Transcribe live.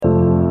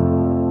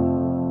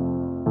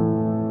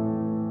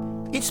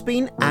It's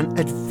been an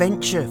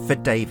adventure for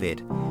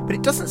David, but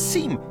it doesn't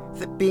seem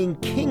that being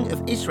king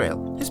of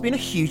Israel has been a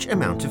huge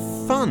amount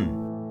of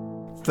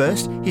fun.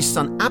 First, his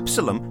son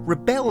Absalom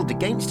rebelled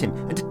against him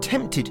and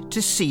attempted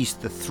to seize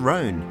the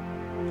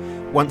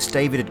throne. Once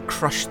David had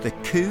crushed the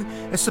coup,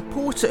 a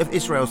supporter of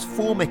Israel's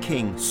former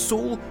king,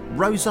 Saul,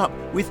 rose up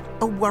with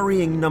a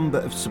worrying number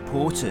of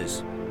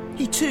supporters.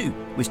 He too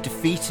was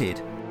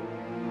defeated.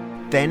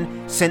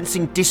 Then,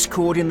 sensing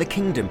discord in the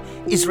kingdom,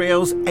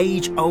 Israel's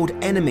age-old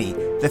enemy,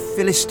 the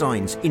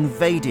Philistines,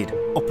 invaded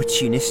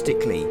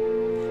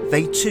opportunistically.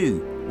 They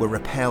too were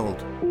repelled.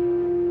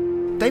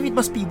 David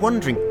must be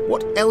wondering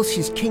what else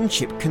his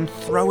kingship can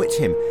throw at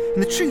him.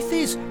 And the truth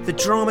is, the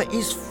drama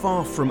is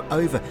far from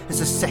over as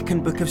the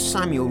second book of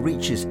Samuel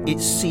reaches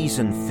its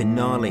season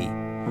finale.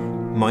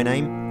 My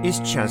name is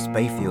Chas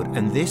Bayfield,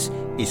 and this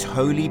is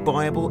Holy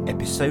Bible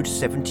episode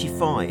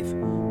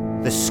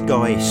 75, The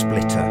Sky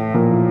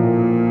Splitter.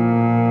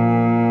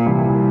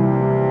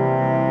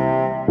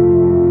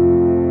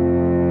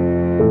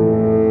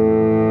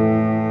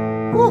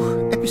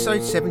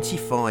 Episode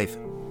 75.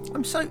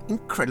 I'm so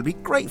incredibly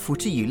grateful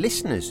to you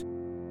listeners.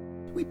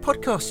 We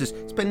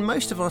podcasters spend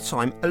most of our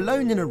time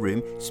alone in a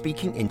room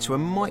speaking into a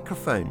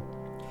microphone.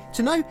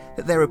 To know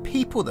that there are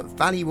people that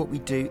value what we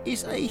do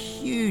is a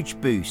huge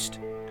boost,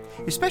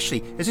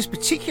 especially as this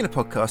particular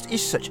podcast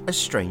is such a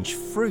strange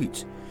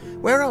fruit.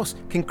 Where else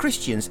can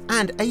Christians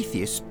and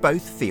atheists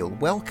both feel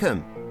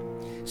welcome?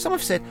 Some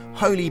have said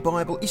Holy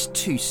Bible is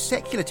too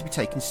secular to be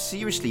taken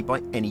seriously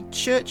by any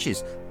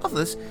churches,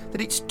 others that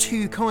it's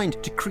too kind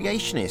to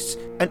creationists,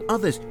 and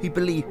others who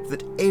believe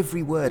that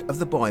every word of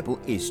the Bible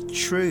is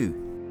true.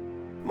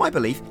 My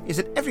belief is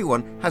that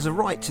everyone has a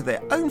right to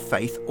their own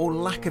faith or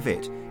lack of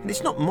it, and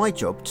it's not my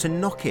job to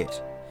knock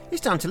it.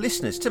 It's down to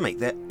listeners to make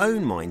their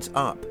own minds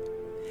up.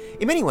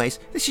 In many ways,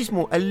 this is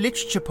more a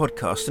literature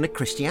podcast than a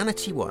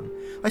Christianity one.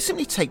 I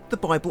simply take the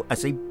Bible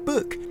as a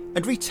book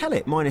and retell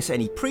it minus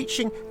any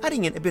preaching,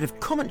 adding in a bit of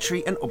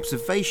commentary and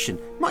observation,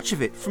 much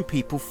of it from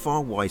people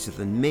far wiser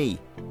than me.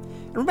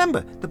 And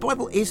remember, the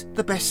Bible is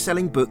the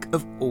best-selling book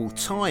of all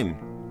time.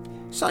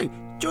 So,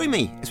 join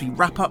me as we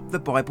wrap up the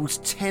Bible's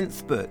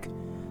 10th book.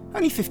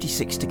 Only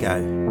 56 to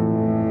go.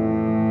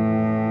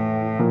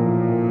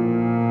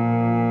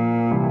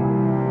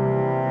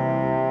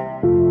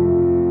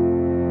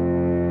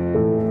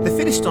 The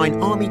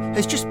Philistine army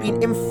has just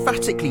been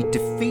emphatically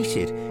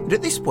defeated, and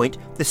at this point,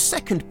 the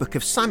second book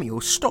of Samuel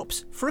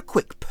stops for a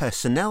quick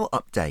personnel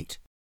update.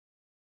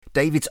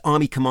 David's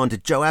army commander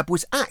Joab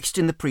was axed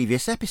in the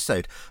previous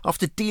episode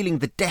after dealing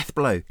the death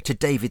blow to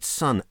David's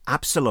son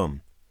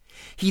Absalom.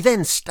 He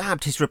then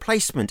stabbed his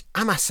replacement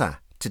Amasa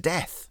to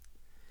death.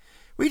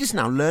 Readers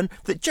now learn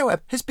that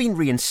Joab has been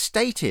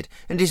reinstated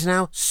and is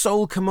now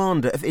sole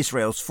commander of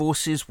Israel's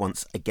forces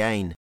once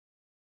again.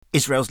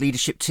 Israel's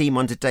leadership team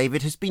under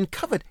David has been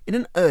covered in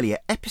an earlier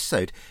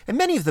episode, and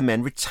many of the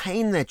men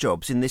retain their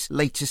jobs in this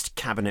latest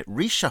cabinet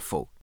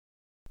reshuffle.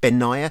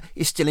 Benaiah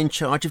is still in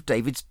charge of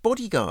David's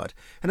bodyguard,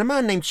 and a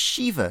man named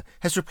Sheva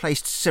has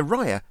replaced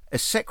Seraiah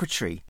as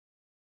secretary.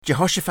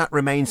 Jehoshaphat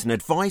remains an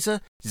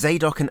advisor,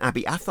 Zadok and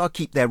Abiathar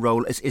keep their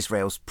role as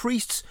Israel's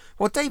priests,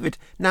 while David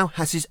now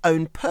has his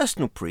own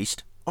personal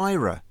priest,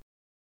 Ira.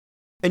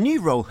 A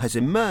new role has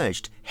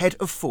emerged, head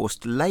of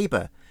forced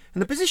labour,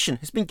 and the position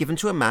has been given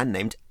to a man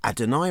named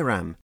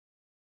Adoniram.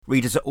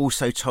 Readers are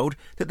also told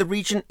that the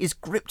region is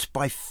gripped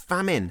by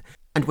famine,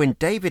 and when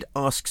David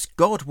asks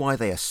God why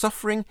they are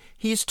suffering,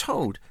 he is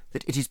told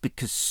that it is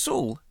because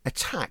Saul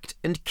attacked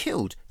and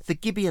killed the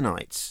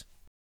Gibeonites.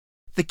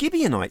 The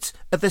Gibeonites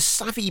are the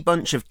savvy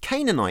bunch of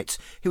Canaanites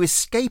who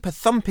escape a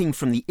thumping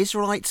from the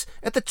Israelites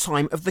at the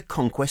time of the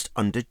conquest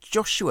under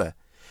Joshua.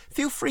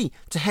 Feel free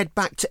to head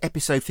back to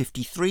episode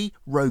 53,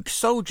 Rogue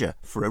Soldier,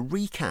 for a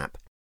recap.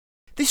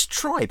 This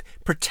tribe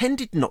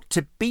pretended not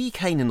to be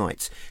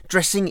Canaanites,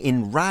 dressing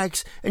in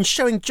rags and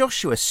showing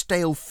Joshua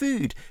stale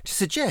food to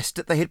suggest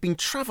that they had been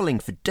travelling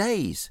for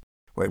days,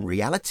 where in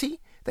reality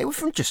they were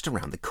from just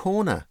around the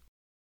corner.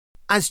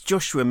 As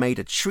Joshua made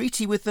a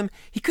treaty with them,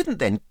 he couldn't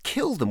then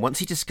kill them once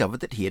he discovered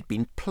that he had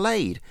been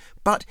played,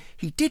 but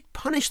he did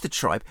punish the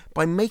tribe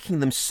by making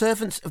them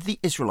servants of the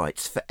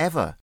Israelites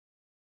forever.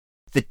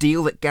 The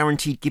deal that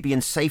guaranteed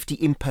Gibeon's safety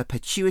in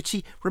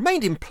perpetuity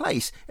remained in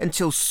place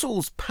until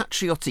Saul's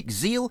patriotic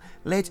zeal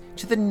led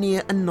to the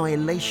near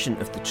annihilation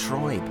of the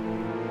tribe.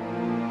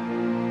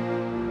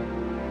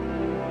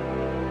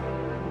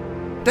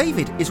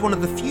 David is one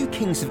of the few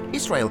kings of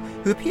Israel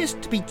who appears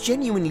to be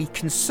genuinely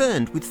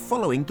concerned with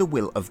following the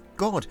will of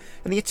God,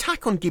 and the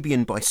attack on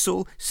Gibeon by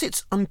Saul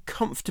sits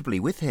uncomfortably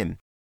with him.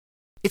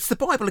 It's the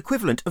Bible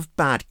equivalent of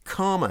bad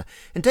karma,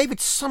 and David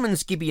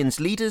summons Gibeon's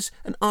leaders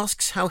and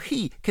asks how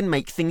he can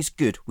make things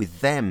good with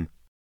them.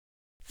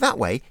 That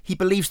way, he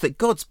believes that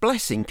God's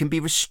blessing can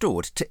be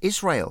restored to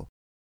Israel.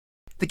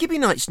 The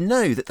Gibeonites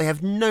know that they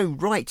have no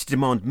right to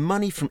demand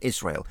money from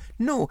Israel,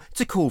 nor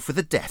to call for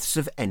the deaths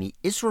of any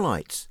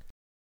Israelites.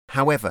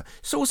 However,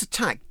 Saul's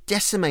attack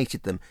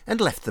decimated them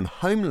and left them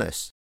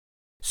homeless.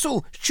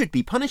 Saul should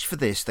be punished for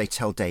this, they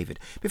tell David,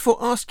 before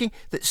asking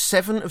that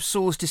 7 of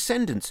Saul's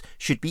descendants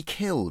should be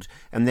killed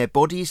and their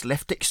bodies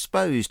left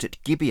exposed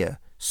at Gibeah,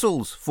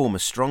 Saul's former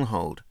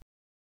stronghold.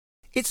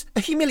 It's a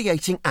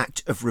humiliating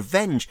act of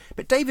revenge,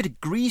 but David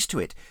agrees to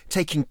it,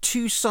 taking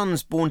 2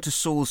 sons born to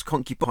Saul's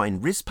concubine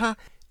Rizpah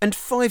and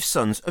 5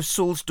 sons of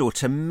Saul's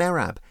daughter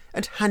Merab,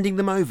 and handing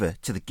them over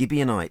to the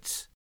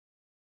Gibeonites.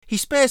 He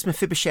spares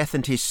Mephibosheth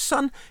and his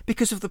son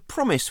because of the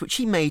promise which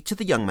he made to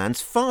the young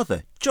man's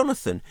father,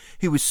 Jonathan,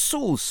 who was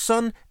Saul's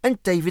son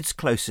and David's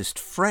closest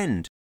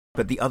friend.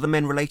 But the other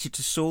men related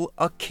to Saul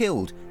are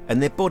killed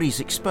and their bodies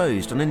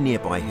exposed on a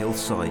nearby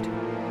hillside.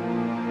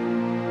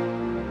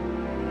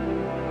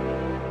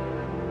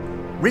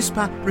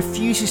 Rizpah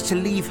refuses to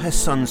leave her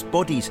sons'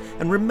 bodies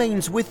and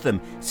remains with them,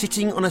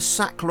 sitting on a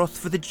sackcloth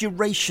for the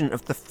duration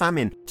of the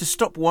famine to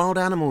stop wild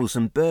animals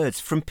and birds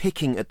from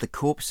picking at the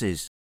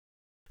corpses.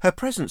 Her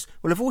presence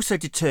will have also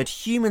deterred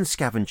human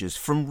scavengers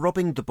from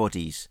robbing the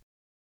bodies.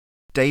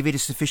 David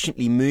is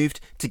sufficiently moved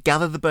to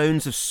gather the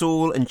bones of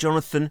Saul and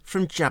Jonathan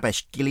from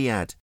Jabesh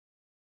Gilead.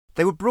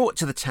 They were brought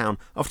to the town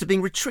after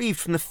being retrieved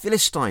from the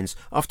Philistines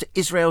after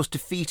Israel's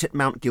defeat at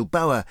Mount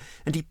Gilboa,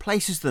 and he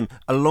places them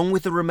along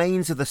with the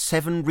remains of the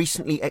 7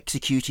 recently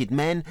executed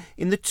men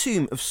in the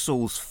tomb of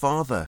Saul's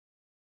father.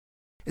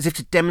 As if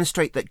to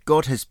demonstrate that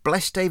God has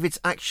blessed David's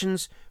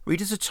actions,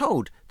 readers are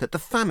told that the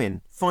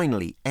famine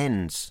finally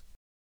ends.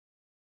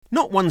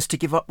 Not ones to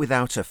give up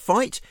without a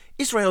fight,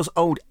 Israel's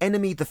old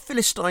enemy, the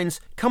Philistines,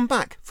 come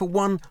back for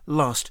one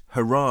last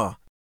hurrah.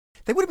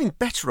 They would have been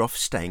better off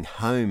staying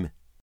home.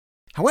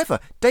 However,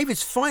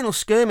 David's final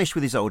skirmish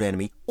with his old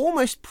enemy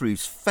almost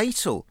proves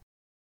fatal.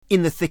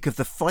 In the thick of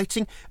the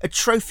fighting, a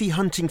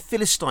trophy-hunting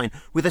Philistine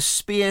with a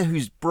spear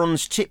whose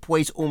bronze tip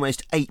weighs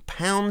almost 8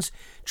 pounds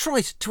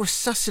tries to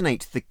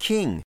assassinate the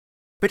king.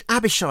 But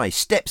Abishai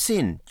steps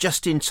in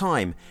just in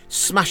time,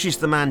 smashes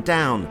the man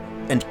down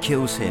and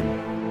kills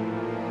him.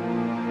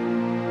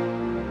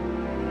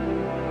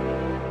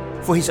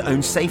 For his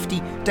own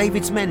safety,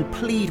 David's men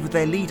plead with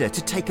their leader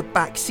to take a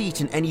back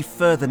seat in any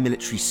further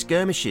military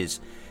skirmishes,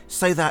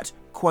 so that,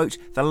 quote,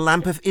 the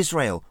lamp of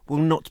Israel will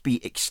not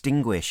be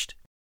extinguished.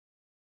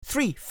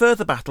 3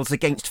 further battles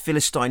against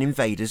Philistine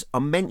invaders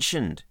are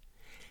mentioned.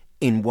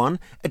 In one,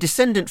 a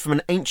descendant from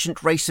an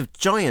ancient race of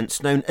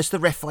giants known as the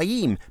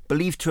Rephaim,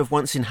 believed to have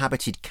once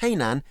inhabited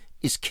Canaan,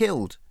 is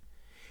killed.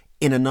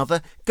 In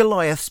another,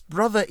 Goliath's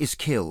brother is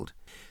killed.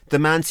 The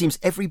man seems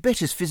every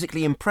bit as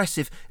physically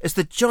impressive as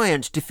the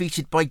giant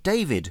defeated by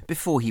David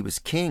before he was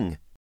king.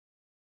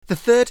 The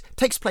third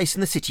takes place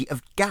in the city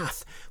of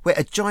Gath, where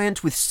a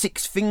giant with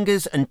 6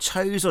 fingers and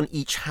toes on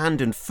each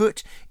hand and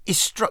foot is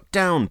struck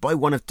down by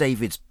one of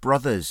David's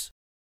brothers.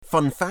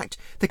 Fun fact,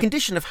 the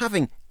condition of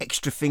having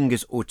extra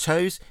fingers or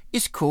toes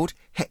is called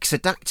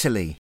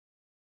hexadactyly.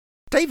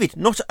 David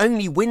not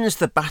only wins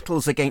the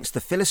battles against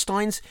the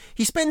Philistines,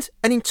 he spends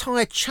an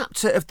entire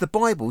chapter of the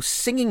Bible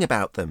singing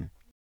about them.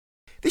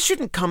 This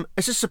shouldn't come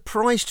as a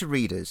surprise to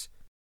readers.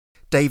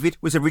 David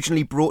was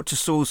originally brought to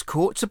Saul's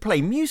court to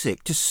play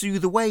music to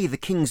soothe away the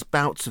king's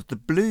bouts of the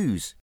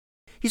blues.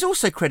 He's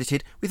also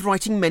credited with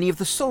writing many of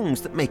the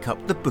songs that make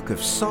up the Book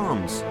of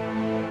Psalms.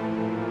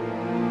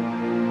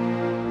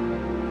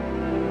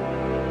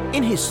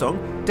 In his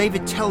song,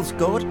 David tells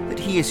God that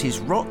he is his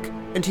rock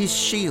and his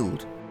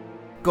shield.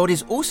 God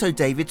is also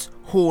David's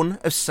horn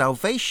of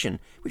salvation,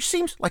 which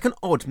seems like an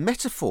odd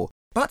metaphor,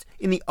 but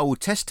in the Old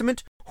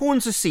Testament,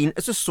 horns are seen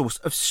as a source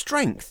of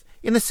strength,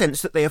 in the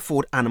sense that they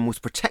afford animals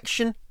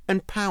protection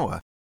and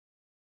power.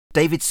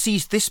 David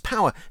sees this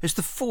power as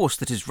the force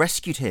that has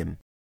rescued him.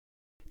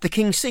 The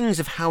king sings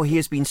of how he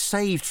has been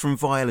saved from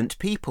violent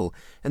people,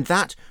 and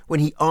that, when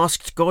he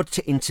asked God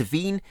to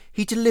intervene,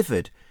 he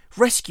delivered,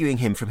 rescuing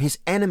him from his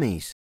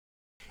enemies.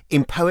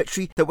 In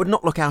poetry that would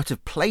not look out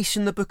of place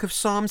in the Book of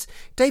Psalms,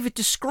 David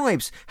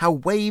describes how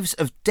waves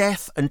of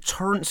death and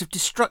torrents of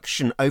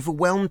destruction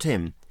overwhelmed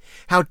him,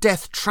 how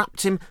death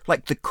trapped him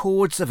like the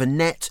cords of a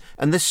net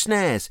and the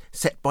snares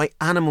set by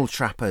animal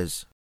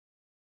trappers.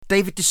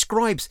 David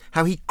describes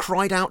how he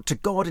cried out to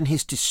God in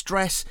his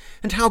distress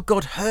and how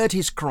God heard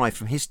his cry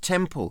from his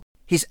temple,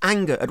 his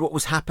anger at what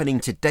was happening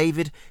to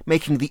David,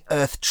 making the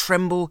earth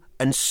tremble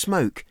and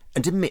smoke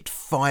and emit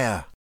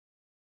fire.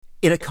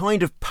 In a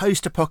kind of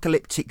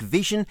post-apocalyptic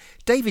vision,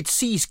 David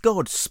sees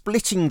God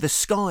splitting the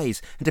skies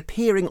and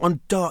appearing on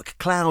dark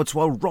clouds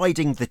while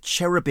riding the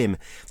cherubim,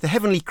 the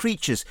heavenly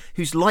creatures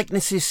whose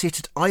likenesses sit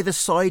at either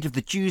side of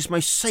the Jews'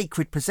 most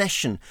sacred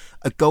possession,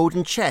 a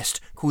golden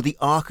chest called the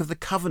Ark of the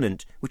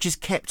Covenant, which is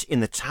kept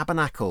in the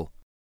tabernacle.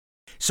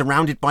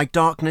 Surrounded by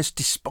darkness,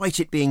 despite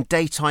it being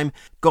daytime,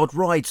 God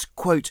rides,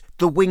 quote,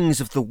 the wings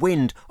of the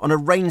wind on a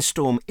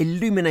rainstorm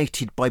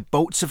illuminated by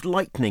bolts of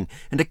lightning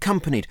and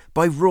accompanied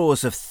by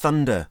roars of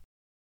thunder.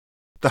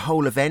 The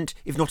whole event,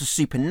 if not a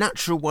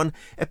supernatural one,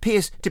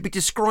 appears to be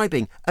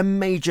describing a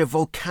major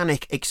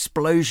volcanic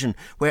explosion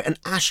where an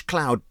ash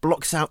cloud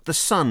blocks out the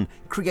sun,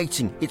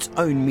 creating its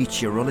own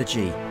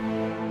meteorology.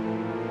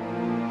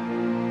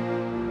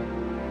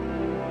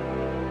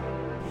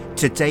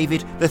 To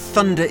David, the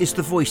thunder is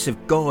the voice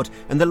of God,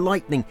 and the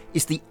lightning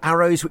is the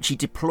arrows which he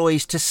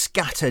deploys to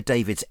scatter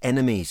David's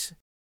enemies.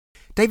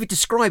 David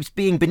describes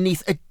being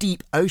beneath a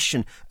deep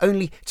ocean,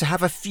 only to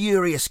have a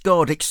furious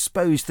God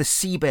expose the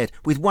seabed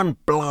with one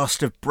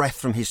blast of breath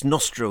from his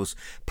nostrils,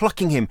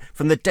 plucking him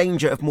from the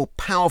danger of more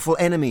powerful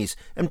enemies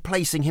and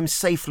placing him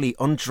safely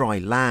on dry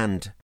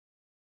land.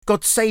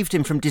 God saved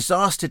him from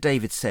disaster,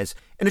 David says,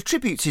 and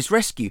attributes his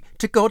rescue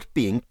to God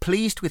being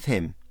pleased with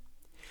him.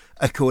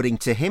 According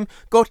to him,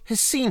 God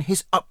has seen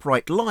his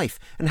upright life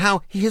and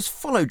how he has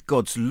followed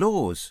God's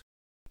laws.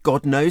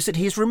 God knows that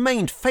he has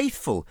remained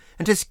faithful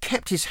and has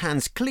kept his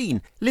hands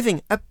clean,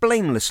 living a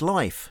blameless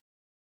life.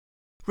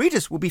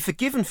 Readers will be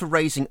forgiven for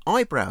raising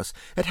eyebrows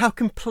at how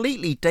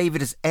completely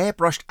David has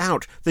airbrushed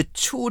out the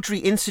tawdry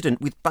incident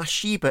with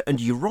Bathsheba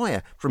and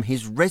Uriah from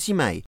his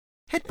resume.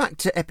 Head back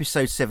to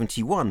episode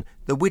 71,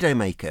 The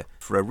Widowmaker,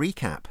 for a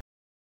recap.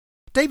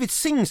 David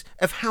sings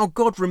of how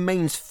God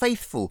remains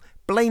faithful,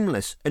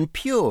 blameless and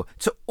pure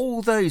to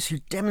all those who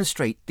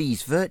demonstrate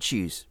these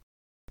virtues.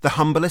 The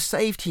humble are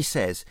saved, he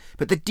says,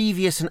 but the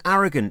devious and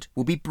arrogant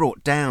will be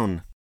brought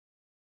down.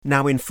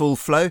 Now in full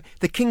flow,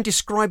 the king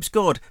describes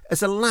God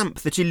as a lamp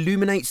that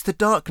illuminates the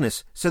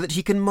darkness so that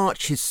he can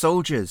march his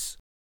soldiers.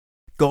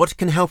 God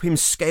can help him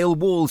scale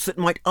walls that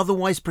might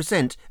otherwise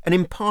present an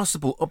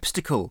impassable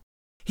obstacle.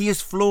 He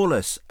is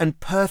flawless and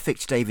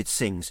perfect, David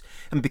sings,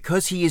 and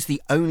because he is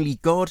the only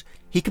God,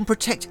 he can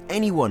protect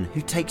anyone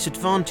who takes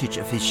advantage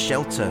of his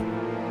shelter.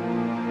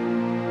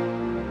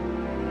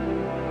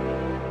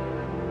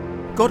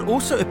 God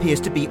also appears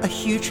to be a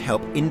huge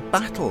help in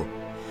battle.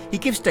 He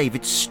gives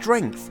David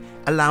strength,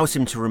 allows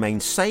him to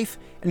remain safe,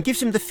 and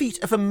gives him the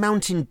feet of a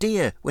mountain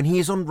deer when he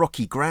is on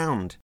rocky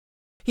ground.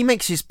 He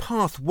makes his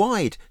path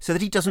wide so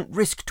that he doesn't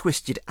risk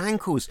twisted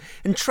ankles,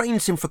 and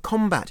trains him for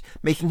combat,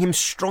 making him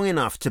strong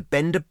enough to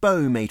bend a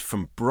bow made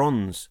from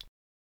bronze.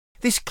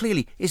 This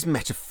clearly is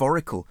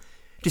metaphorical.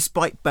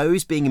 Despite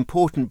bows being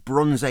important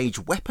Bronze Age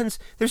weapons,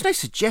 there is no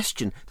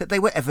suggestion that they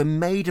were ever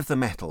made of the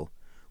metal.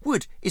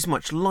 Wood is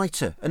much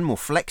lighter and more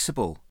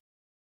flexible.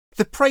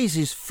 The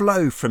praises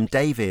flow from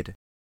David.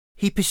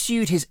 He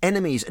pursued his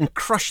enemies and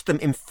crushed them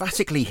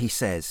emphatically, he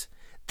says.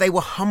 They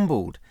were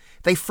humbled.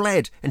 They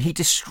fled and he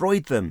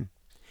destroyed them.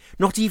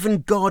 Not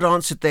even God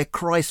answered their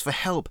cries for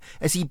help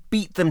as he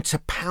beat them to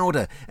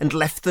powder and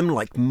left them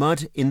like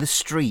mud in the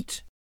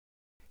street.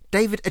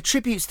 David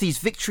attributes these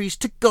victories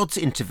to God's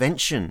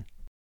intervention.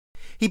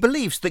 He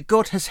believes that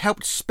God has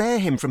helped spare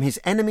him from his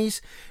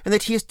enemies and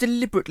that he has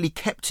deliberately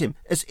kept him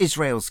as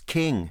Israel's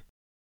king.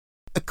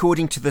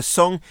 According to the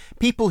song,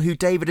 people who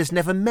David has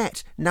never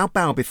met now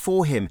bow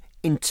before him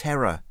in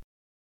terror.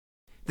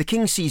 The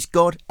king sees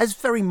God as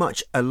very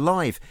much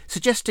alive,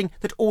 suggesting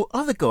that all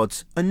other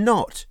gods are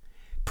not.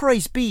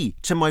 Praise be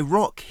to my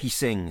rock, he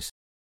sings.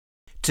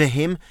 To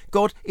him,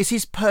 God is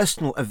his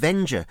personal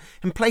avenger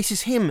and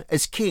places him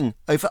as king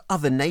over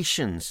other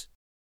nations.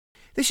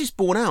 This is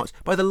borne out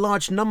by the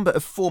large number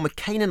of former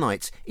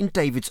Canaanites in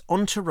David's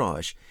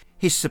entourage.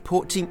 His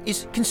support team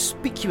is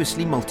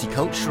conspicuously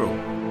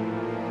multicultural.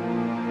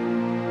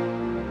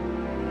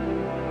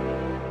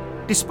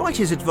 Despite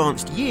his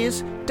advanced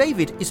years,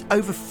 David is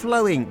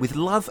overflowing with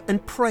love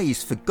and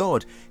praise for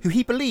God, who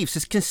he believes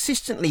has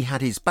consistently had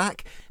his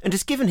back and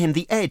has given him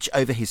the edge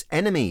over his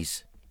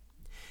enemies.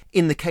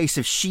 In the case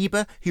of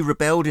Sheba, who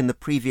rebelled in the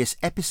previous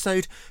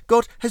episode,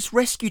 God has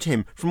rescued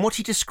him from what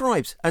he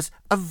describes as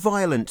a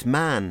violent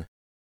man.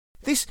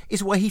 This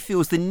is why he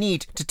feels the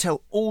need to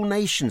tell all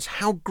nations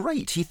how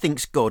great he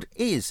thinks God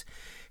is,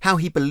 how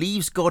he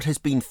believes God has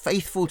been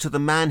faithful to the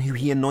man who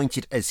he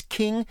anointed as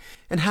king,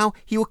 and how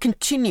he will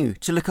continue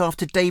to look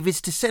after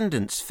David's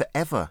descendants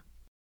forever.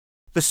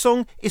 The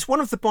song is one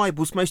of the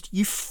Bible's most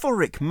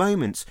euphoric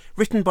moments,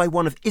 written by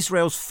one of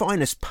Israel's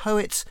finest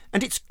poets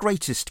and its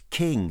greatest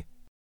king.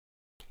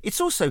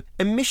 It's also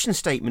a mission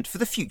statement for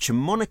the future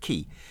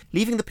monarchy,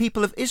 leaving the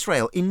people of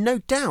Israel in no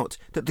doubt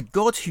that the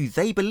God who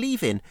they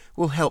believe in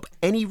will help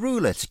any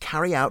ruler to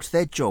carry out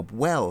their job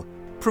well,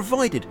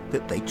 provided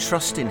that they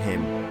trust in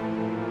him.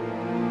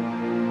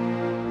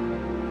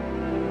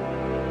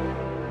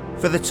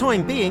 For the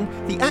time being,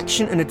 the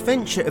action and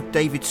adventure of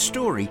David's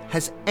story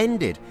has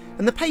ended,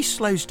 and the pace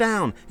slows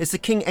down as the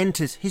king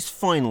enters his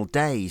final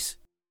days.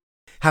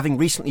 Having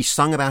recently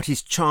sung about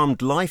his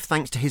charmed life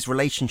thanks to his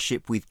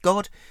relationship with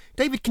God,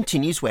 David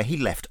continues where he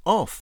left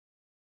off.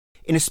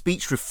 In a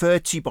speech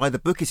referred to by the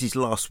book as his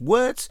last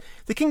words,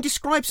 the king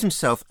describes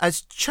himself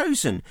as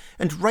chosen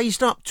and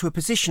raised up to a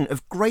position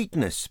of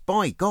greatness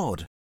by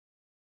God.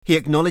 He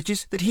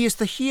acknowledges that he is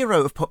the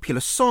hero of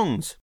popular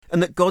songs,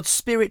 and that God's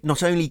Spirit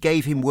not only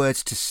gave him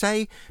words to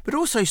say, but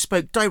also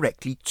spoke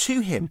directly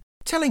to him,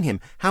 telling him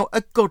how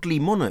a godly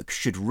monarch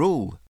should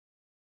rule.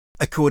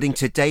 According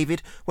to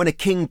David, when a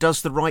king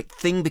does the right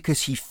thing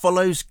because he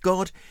follows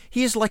God,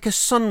 he is like a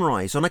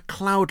sunrise on a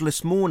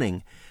cloudless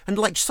morning, and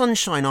like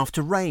sunshine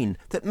after rain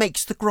that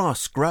makes the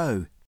grass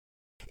grow.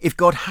 If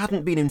God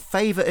hadn't been in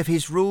favour of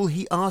his rule,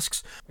 he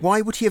asks,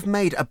 why would he have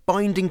made a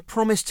binding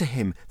promise to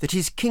him that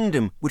his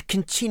kingdom would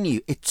continue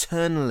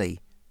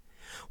eternally?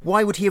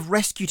 Why would he have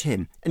rescued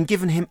him and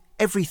given him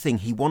everything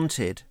he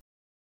wanted?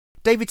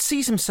 David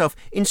sees himself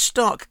in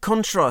stark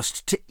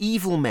contrast to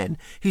evil men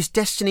whose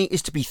destiny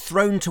is to be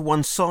thrown to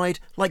one side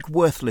like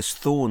worthless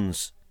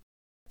thorns.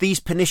 These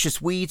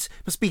pernicious weeds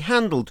must be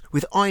handled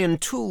with iron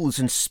tools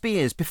and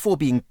spears before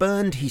being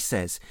burned, he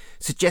says,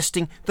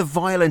 suggesting the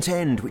violent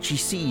end which he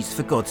sees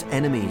for God's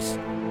enemies.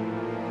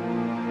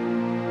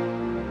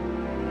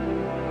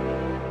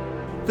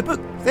 The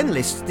book then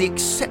lists the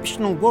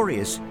exceptional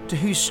warriors to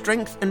whose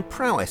strength and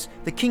prowess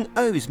the king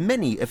owes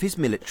many of his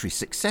military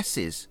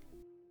successes.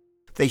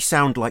 They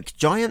sound like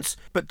giants,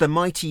 but the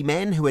mighty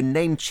men who are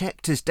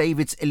name-checked as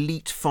David's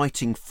elite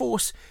fighting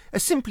force are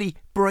simply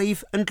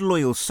brave and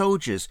loyal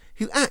soldiers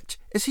who act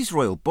as his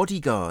royal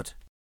bodyguard.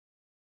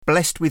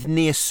 Blessed with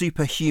near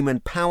superhuman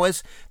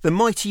powers, the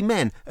mighty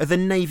men are the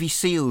Navy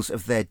SEALs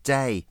of their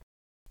day.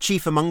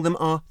 Chief among them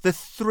are the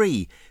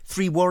three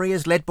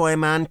warriors led by a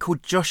man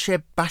called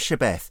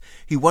Josheb-Basshebeth,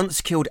 who once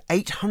killed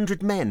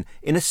 800 men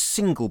in a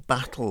single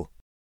battle.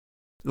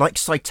 Like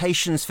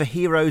citations for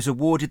heroes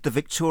awarded the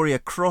Victoria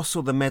Cross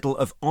or the Medal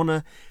of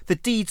Honour, the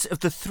deeds of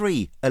the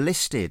three are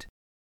listed.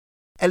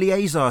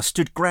 Eleazar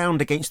stood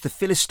ground against the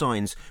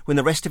Philistines when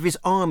the rest of his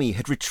army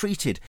had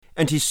retreated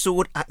and his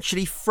sword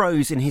actually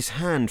froze in his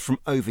hand from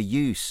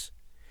overuse.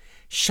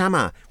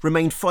 Shammah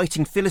remained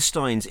fighting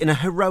Philistines in a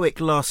heroic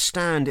last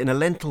stand in a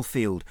lentil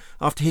field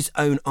after his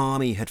own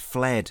army had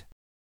fled.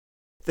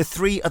 The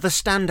three are the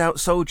standout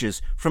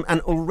soldiers from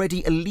an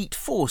already elite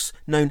force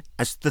known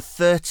as the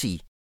 30.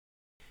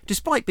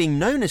 Despite being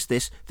known as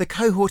this, the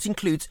cohort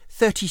includes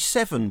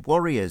 37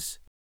 warriors.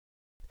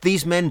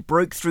 These men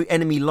broke through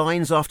enemy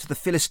lines after the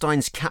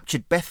Philistines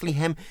captured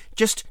Bethlehem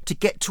just to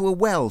get to a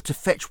well to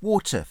fetch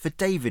water for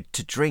David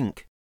to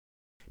drink.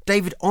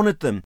 David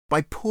honoured them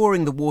by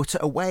pouring the water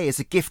away as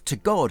a gift to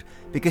God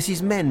because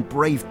his men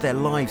braved their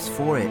lives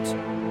for it.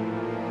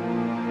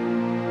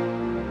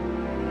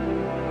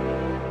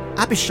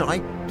 Abishai,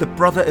 the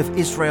brother of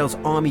Israel's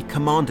army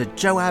commander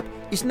Joab,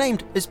 is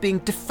named as being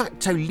de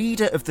facto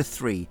leader of the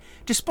three,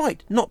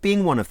 despite not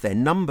being one of their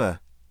number.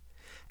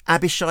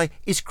 Abishai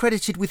is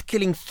credited with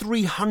killing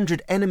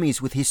 300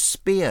 enemies with his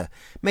spear,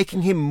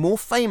 making him more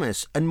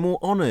famous and more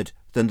honoured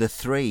than the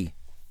three.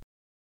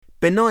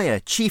 Benaiah,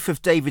 chief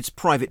of David's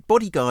private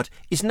bodyguard,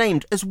 is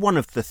named as one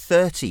of the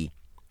 30.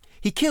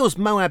 He kills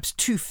Moab's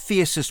two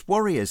fiercest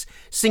warriors,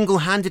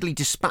 single-handedly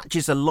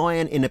dispatches a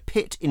lion in a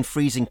pit in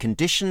freezing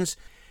conditions,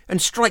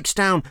 and strikes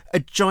down a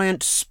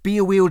giant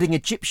spear-wielding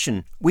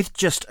Egyptian with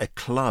just a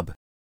club.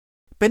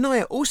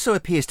 Benaiah also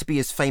appears to be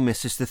as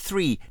famous as the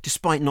three,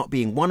 despite not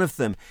being one of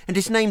them, and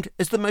is named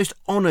as the most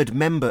honoured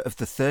member of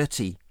the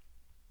 30.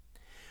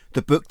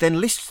 The book then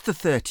lists the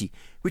 30,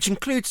 which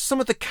includes some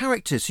of the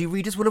characters who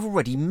readers will have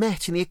already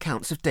met in the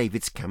accounts of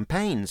David's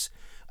campaigns,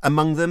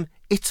 among them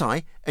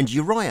Ittai and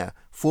Uriah,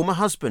 former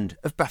husband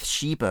of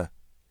Bathsheba.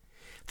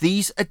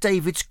 These are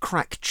David's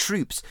crack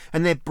troops,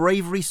 and their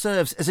bravery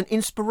serves as an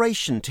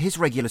inspiration to his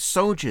regular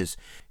soldiers,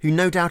 who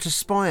no doubt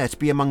aspire to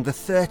be among the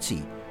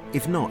 30,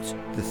 if not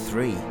the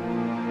 3.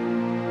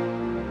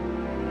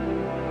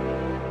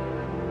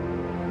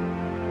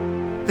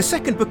 The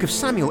second book of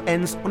Samuel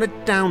ends on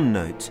a down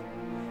note.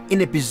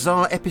 In a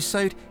bizarre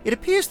episode, it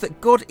appears that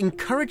God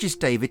encourages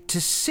David to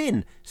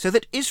sin so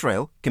that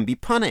Israel can be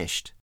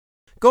punished.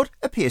 God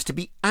appears to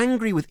be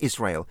angry with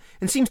Israel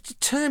and seems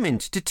determined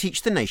to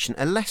teach the nation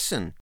a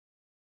lesson.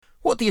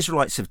 What the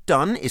Israelites have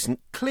done isn't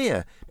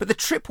clear, but the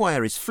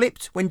tripwire is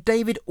flipped when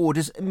David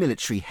orders a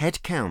military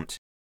head count.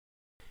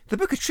 The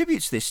book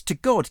attributes this to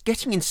God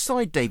getting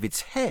inside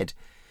David's head,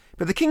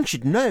 but the king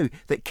should know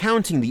that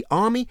counting the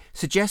army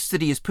suggests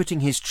that he is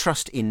putting his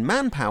trust in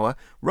manpower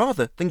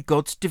rather than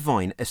God's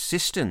divine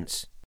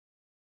assistance.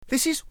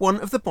 This is one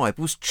of the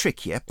Bible's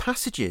trickier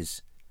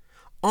passages.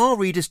 Are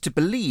readers to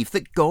believe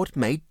that God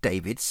made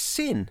David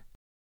sin?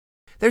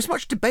 There is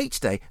much debate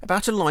today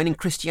about a line in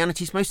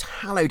Christianity's most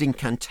hallowed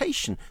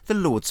incantation, the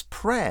Lord's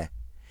Prayer.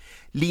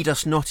 Lead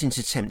us not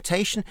into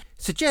temptation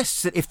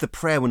suggests that if the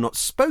prayer were not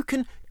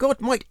spoken,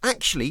 God might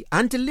actually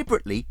and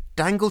deliberately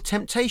dangle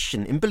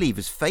temptation in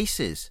believers'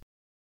 faces.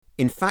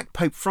 In fact,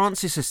 Pope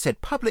Francis has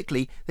said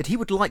publicly that he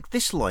would like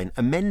this line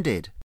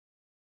amended.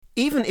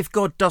 Even if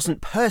God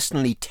doesn't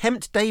personally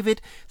tempt David,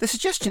 the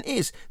suggestion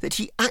is that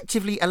he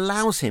actively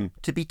allows him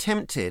to be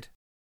tempted.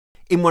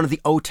 In one of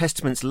the Old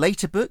Testament's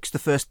later books, the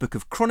first book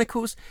of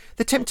Chronicles,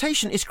 the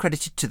temptation is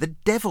credited to the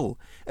devil,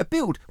 a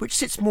build which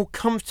sits more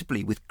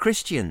comfortably with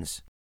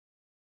Christians.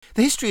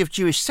 The history of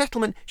Jewish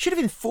settlement should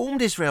have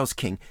informed Israel's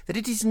king that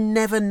it is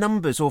never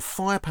numbers or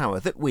firepower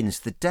that wins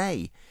the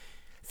day.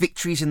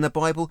 Victories in the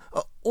Bible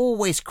are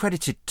always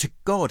credited to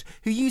God,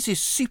 who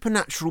uses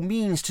supernatural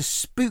means to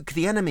spook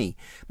the enemy,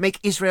 make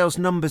Israel's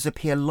numbers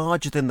appear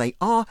larger than they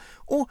are,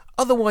 or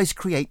otherwise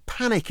create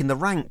panic in the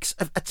ranks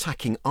of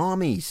attacking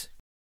armies.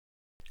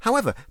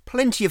 However,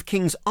 plenty of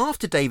kings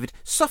after David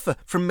suffer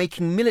from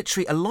making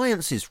military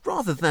alliances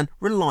rather than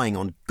relying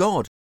on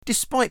God,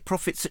 despite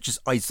prophets such as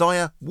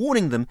Isaiah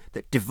warning them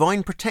that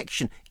divine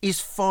protection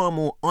is far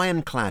more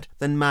ironclad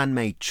than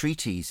man-made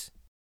treaties.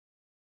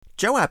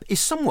 Joab is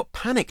somewhat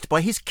panicked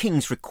by his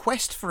king's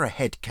request for a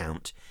head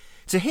count.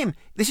 To him,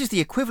 this is the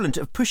equivalent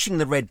of pushing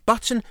the red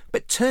button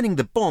but turning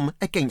the bomb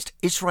against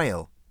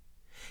Israel.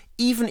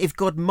 Even if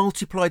God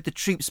multiplied the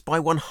troops by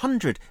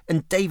 100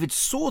 and David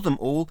saw them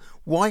all,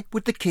 why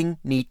would the king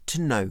need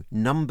to know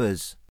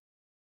numbers?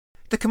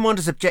 The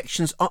commander's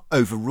objections are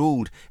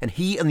overruled, and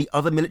he and the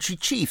other military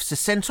chiefs are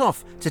sent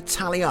off to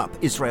tally up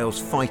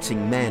Israel's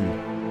fighting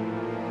men.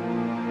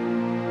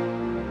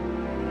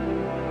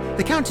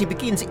 The county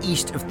begins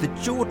east of the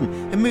Jordan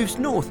and moves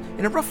north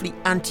in a roughly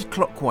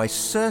anti-clockwise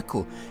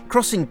circle,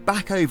 crossing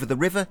back over the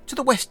river to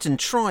the western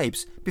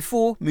tribes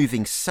before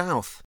moving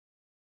south.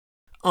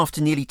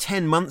 After nearly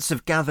 10 months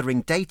of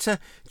gathering data,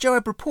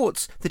 Joab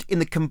reports that in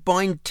the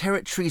combined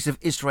territories of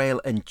Israel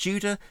and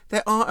Judah,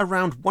 there are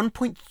around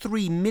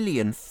 1.3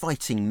 million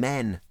fighting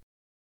men.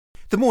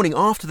 The morning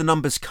after the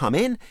numbers come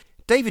in,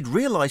 David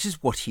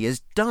realises what he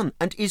has done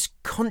and is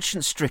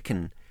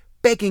conscience-stricken,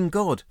 begging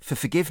God for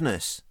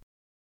forgiveness.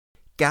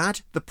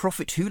 Gad, the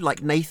prophet who,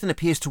 like Nathan,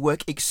 appears to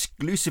work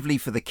exclusively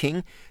for the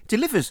king,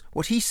 delivers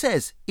what he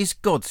says is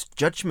God's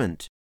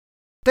judgment.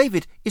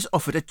 David is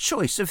offered a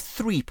choice of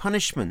 3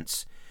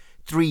 punishments: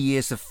 3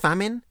 years of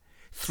famine,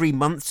 3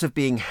 months of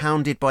being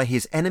hounded by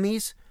his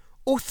enemies,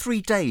 or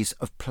 3 days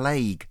of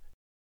plague.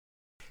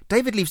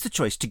 David leaves the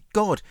choice to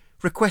God,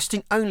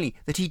 requesting only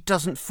that he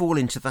doesn't fall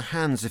into the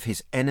hands of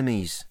his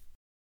enemies.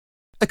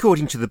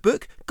 According to the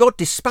book, God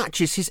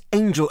dispatches his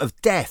angel of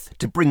death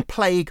to bring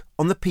plague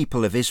on the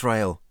people of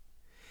Israel.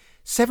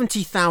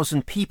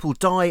 70,000 people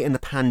die in the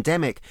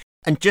pandemic,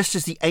 and just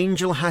as the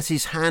angel has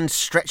his hand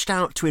stretched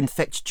out to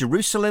infect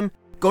Jerusalem,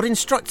 God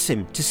instructs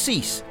him to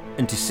cease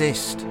and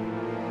desist.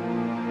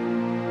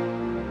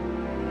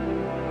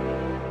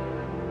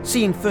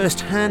 Seeing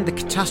firsthand the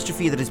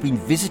catastrophe that has been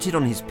visited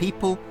on his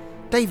people,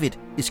 David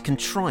is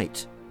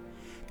contrite.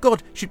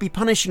 God should be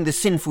punishing the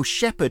sinful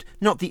shepherd,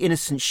 not the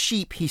innocent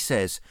sheep, he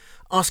says,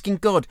 asking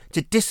God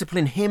to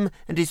discipline him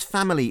and his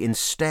family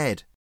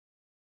instead.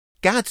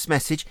 Gad's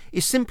message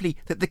is simply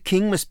that the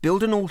king must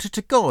build an altar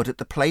to God at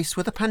the place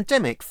where the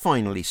pandemic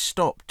finally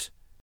stopped.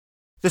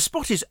 The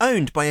spot is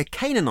owned by a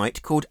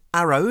Canaanite called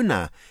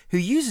Araunah, who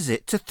uses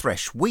it to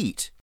thresh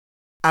wheat.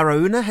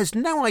 Araunah has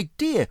no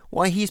idea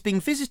why he is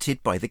being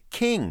visited by the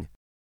king.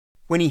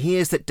 When he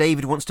hears that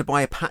David wants to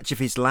buy a patch of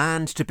his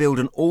land to build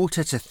an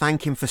altar to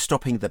thank him for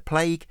stopping the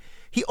plague,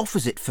 he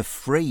offers it for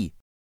free.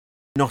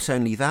 Not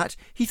only that,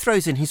 he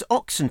throws in his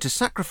oxen to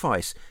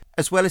sacrifice,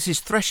 as well as his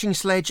threshing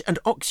sledge and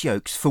ox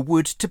yokes for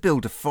wood to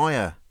build a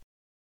fire.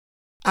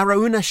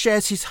 Araunah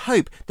shares his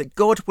hope that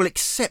God will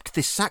accept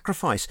this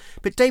sacrifice,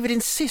 but David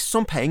insists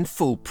on paying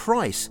full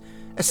price.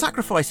 A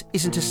sacrifice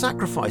isn't a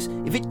sacrifice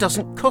if it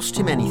doesn't cost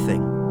him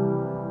anything.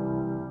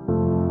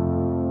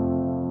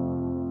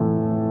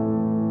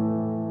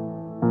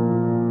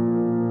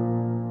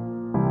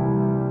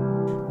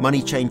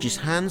 Money changes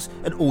hands,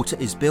 an altar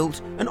is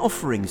built, and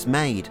offerings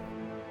made.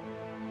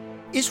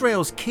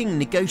 Israel's king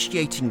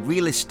negotiating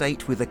real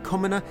estate with a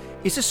commoner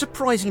is a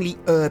surprisingly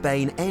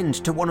urbane end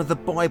to one of the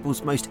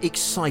Bible's most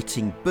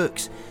exciting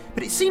books,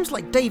 but it seems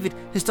like David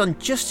has done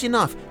just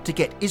enough to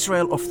get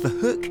Israel off the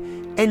hook,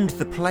 end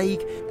the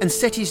plague, and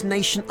set his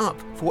nation up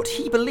for what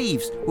he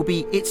believes will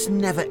be its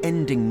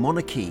never-ending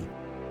monarchy.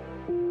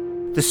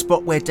 The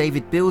spot where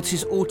David builds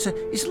his altar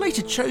is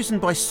later chosen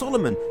by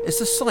Solomon as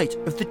the site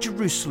of the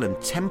Jerusalem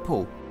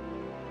temple.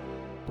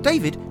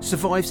 David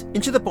survives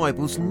into the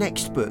Bible's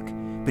next book,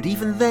 but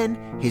even then,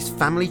 his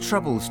family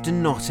troubles do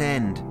not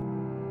end.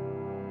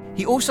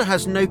 He also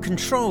has no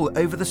control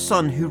over the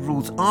son who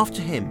rules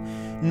after him,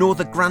 nor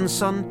the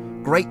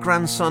grandson,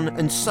 great-grandson,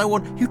 and so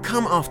on who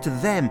come after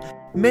them,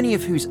 many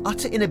of whose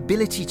utter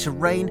inability to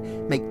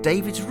reign make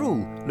David's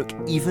rule look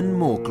even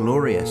more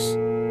glorious.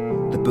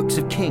 The books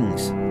of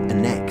Kings are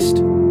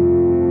next.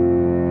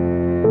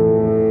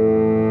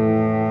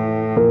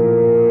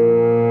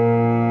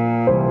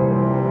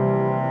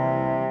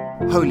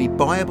 Holy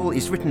Bible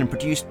is written and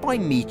produced by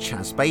me,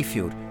 Chas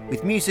Bayfield,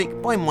 with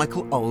music by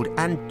Michael Auld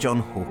and John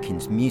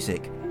Hawkins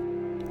Music.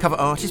 Cover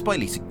art is by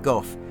Lisa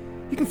Goff.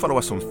 You can follow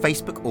us on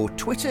Facebook or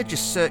Twitter,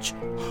 just search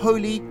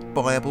Holy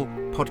Bible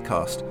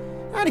Podcast.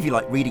 And if you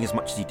like reading as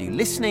much as you do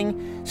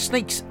listening,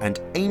 Snakes and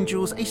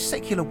Angels, a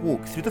secular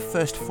walk through the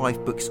first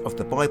 5 books of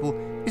the Bible,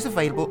 is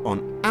available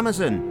on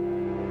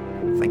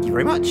Amazon. Thank you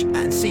very much,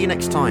 and see you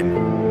next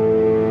time.